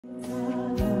Oh,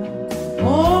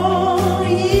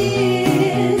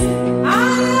 yes,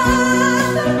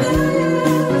 I love the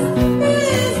news.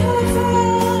 Is what's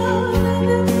on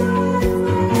the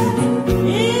brightness.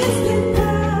 Is the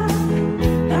God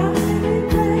of every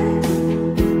day.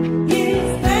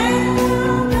 Is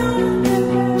found on the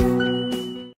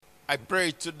earth. I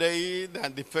pray today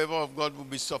that the favor of God will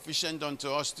be sufficient unto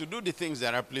us to do the things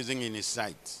that are pleasing in His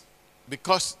sight,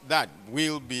 because that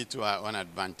will be to our own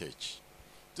advantage.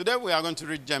 Today we are going to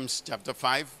read James chapter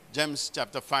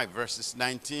 5, verses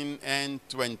 19 and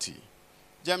 20.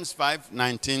 James 5,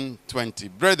 19, 20.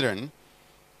 Brethren,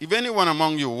 if anyone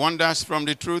among you wanders from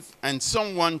the truth and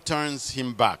someone turns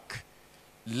him back,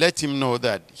 let him know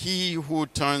that he who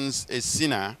turns a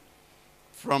sinner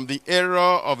from the error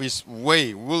of his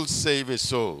way will save a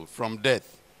soul from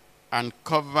death and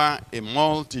cover a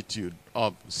multitude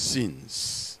of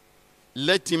sins.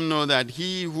 Let him know that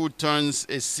he who turns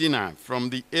a sinner from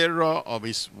the error of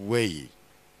his way.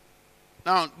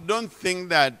 Now, don't think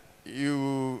that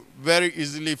you very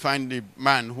easily find the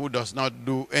man who does not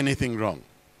do anything wrong.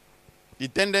 The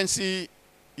tendency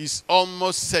is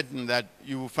almost certain that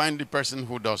you will find the person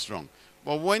who does wrong.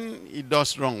 But when he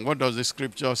does wrong, what does the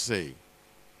scripture say?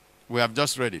 We have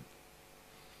just read it.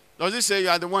 Does it say you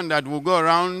are the one that will go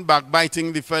around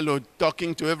backbiting the fellow,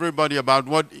 talking to everybody about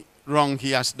what wrong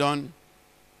he has done,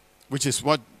 which is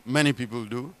what many people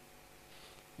do?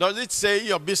 Does it say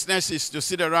your business is to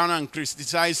sit around and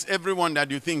criticize everyone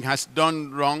that you think has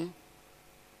done wrong,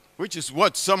 which is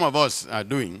what some of us are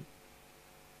doing?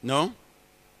 No.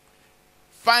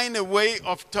 Find a way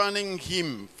of turning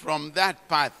him from that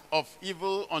path of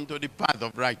evil onto the path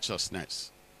of righteousness.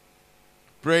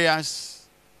 Prayers,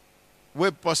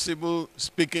 where possible,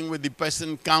 speaking with the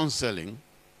person, counseling,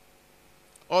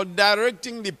 or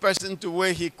directing the person to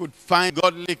where he could find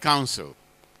godly counsel,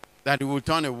 that he will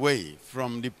turn away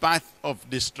from the path of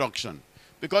destruction.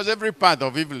 Because every path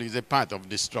of evil is a path of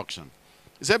destruction.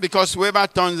 He said, because whoever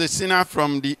turns a sinner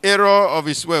from the error of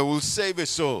his way will save a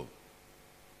soul.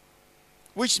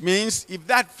 Which means if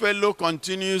that fellow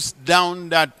continues down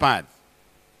that path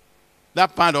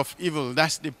of evil,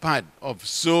 that's the path of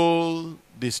soul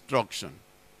destruction.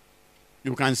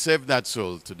 You can save that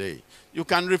soul today. You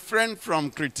can refrain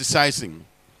from criticizing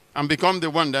and become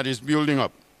the one that is building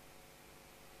up.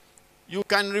 You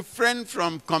can refrain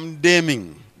from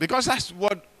condemning, because that's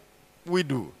what we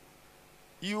do.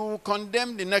 You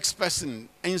condemn the next person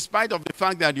in spite of the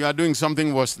fact that you are doing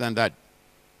something worse than that.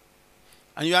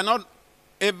 And you are not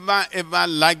ever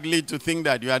likely to think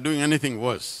that you are doing anything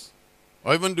worse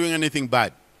or even doing anything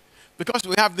bad, because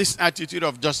we have this attitude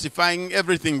of justifying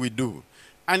everything we do.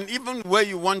 And even where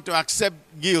you want to accept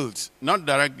guilt, not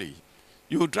directly,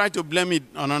 you will try to blame it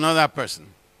on another person.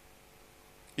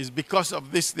 It's because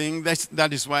of this thing,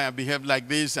 that is why I behave like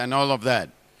this and all of that.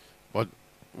 But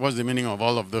what's the meaning of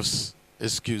all of those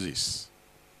excuses?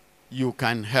 You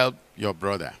can help your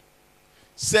brother.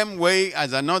 Same way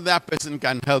as another person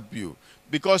can help you.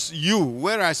 Because you,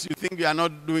 whereas you think you are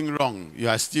not doing wrong, you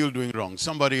are still doing wrong.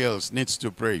 Somebody else needs to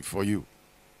pray for you.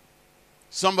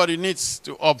 Somebody needs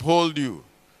to uphold you,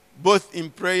 both in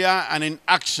prayer and in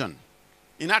action.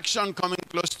 In action, coming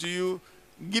close to you,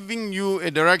 giving you a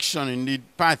direction in the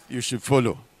path you should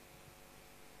follow.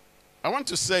 I want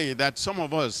to say that some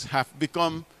of us have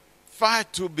become far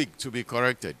too big to be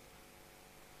corrected.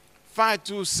 Far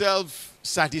too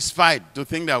self-satisfied to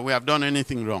think that we have done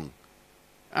anything wrong.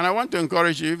 And I want to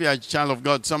encourage you, if you are a child of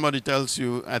God, somebody tells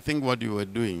you, I think what you were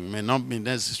doing may not be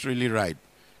necessarily right.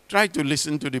 Try to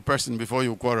listen to the person before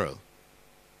you quarrel.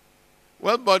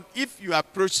 Well, but if you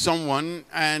approach someone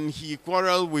and he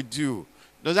quarrels with you,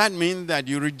 does that mean that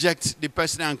you reject the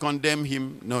person and condemn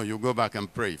him? No, you go back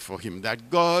and pray for him, that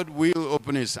God will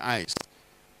open his eyes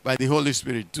by the Holy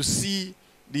Spirit to see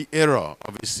the error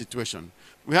of his situation.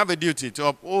 We have a duty to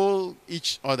uphold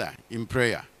each other in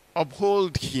prayer.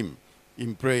 Uphold him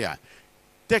in prayer.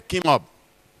 Take him up.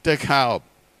 Take her up.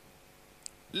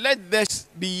 Let this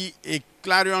be a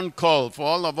clarion call for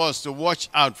all of us to watch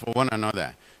out for one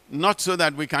another. Not so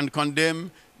that we can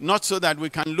condemn, not so that we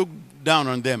can look down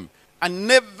on them. And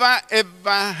never,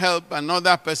 ever help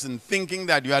another person thinking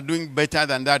that you are doing better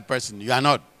than that person. You are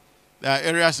not. There are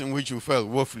areas in which you fail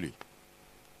woefully.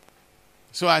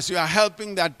 So as you are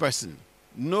helping that person,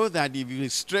 know that if you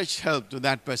stretch help to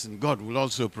that person, God will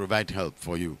also provide help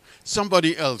for you.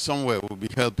 Somebody else somewhere will be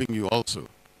helping you also.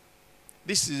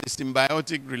 This is a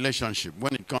symbiotic relationship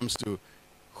when it comes to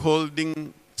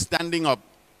standing up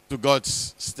to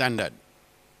God's standard.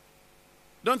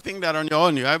 Don't think that on your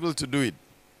own you're able to do it.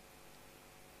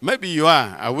 Maybe you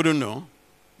are, I wouldn't know.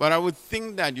 But I would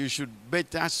think that you should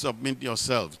better submit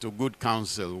yourself to good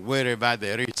counsel wherever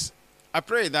there is. I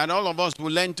pray that all of us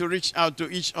will learn to reach out to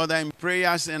each other in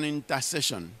prayers and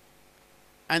intercession,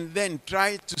 and then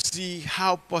try to see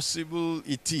how possible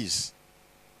it is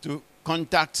to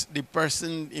contact the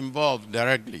person involved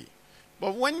directly.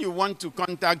 But when you want to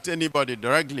contact anybody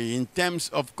directly in terms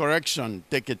of correction,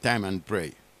 take a time and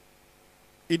pray.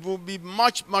 It would be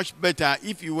much, much better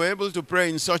if you were able to pray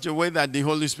in such a way that the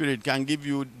Holy Spirit can give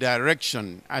you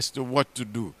direction as to what to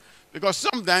do. Because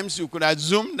sometimes you could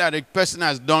assume that a person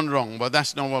has done wrong, but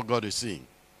that's not what God is saying.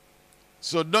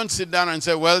 So don't sit down and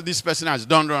say, well, this person has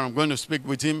done wrong, I'm going to speak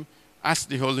with him. Ask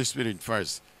the Holy Spirit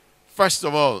first. First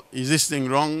of all, is this thing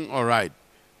wrong or right?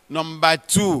 Number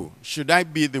two, should I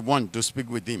be the one to speak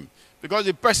with him? Because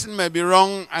the person may be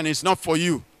wrong and it's not for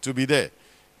you to be there.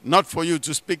 Not for you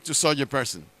to speak to such a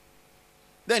person.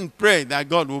 Then pray that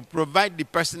God will provide the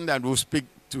person that will speak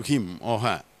to him or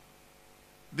her.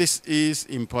 This is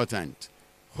important.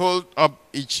 Hold up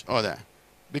each other.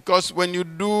 Because when you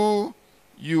do,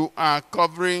 you are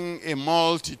covering a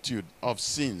multitude of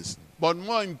sins. But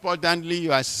more importantly,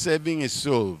 you are saving a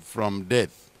soul from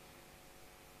death.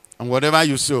 And whatever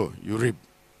you sow, you reap.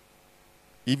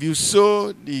 If you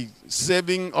sow the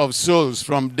saving of souls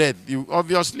from death, you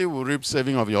obviously will reap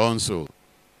saving of your own soul.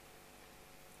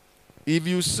 If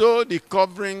you sow the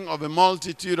covering of a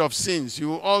multitude of sins, you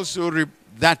will also reap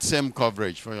that same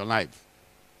coverage for your life.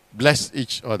 Bless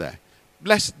each other.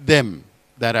 Bless them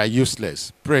that are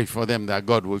useless. Pray for them that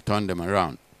God will turn them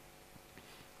around.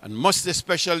 And most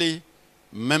especially,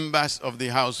 members of the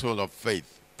household of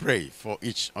faith, pray for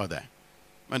each other.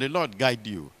 May the Lord guide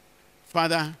you.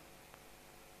 Father,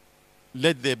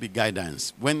 let there be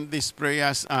guidance when these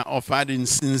prayers are offered in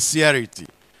sincerity.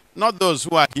 Not those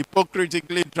who are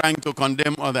hypocritically trying to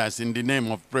condemn others in the name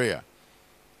of prayer.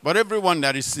 But everyone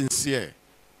that is sincere,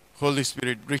 Holy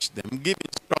Spirit, reach them. Give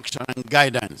instruction and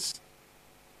guidance.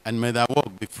 And may their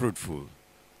work be fruitful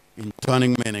in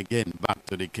turning men again back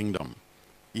to the kingdom.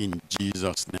 In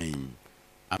Jesus' name.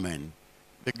 Amen.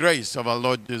 The grace of our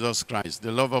Lord Jesus Christ,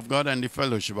 the love of God, and the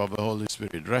fellowship of the Holy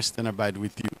Spirit rest and abide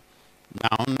with you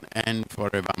now and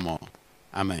forevermore.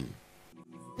 Amen.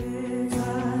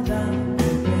 Better than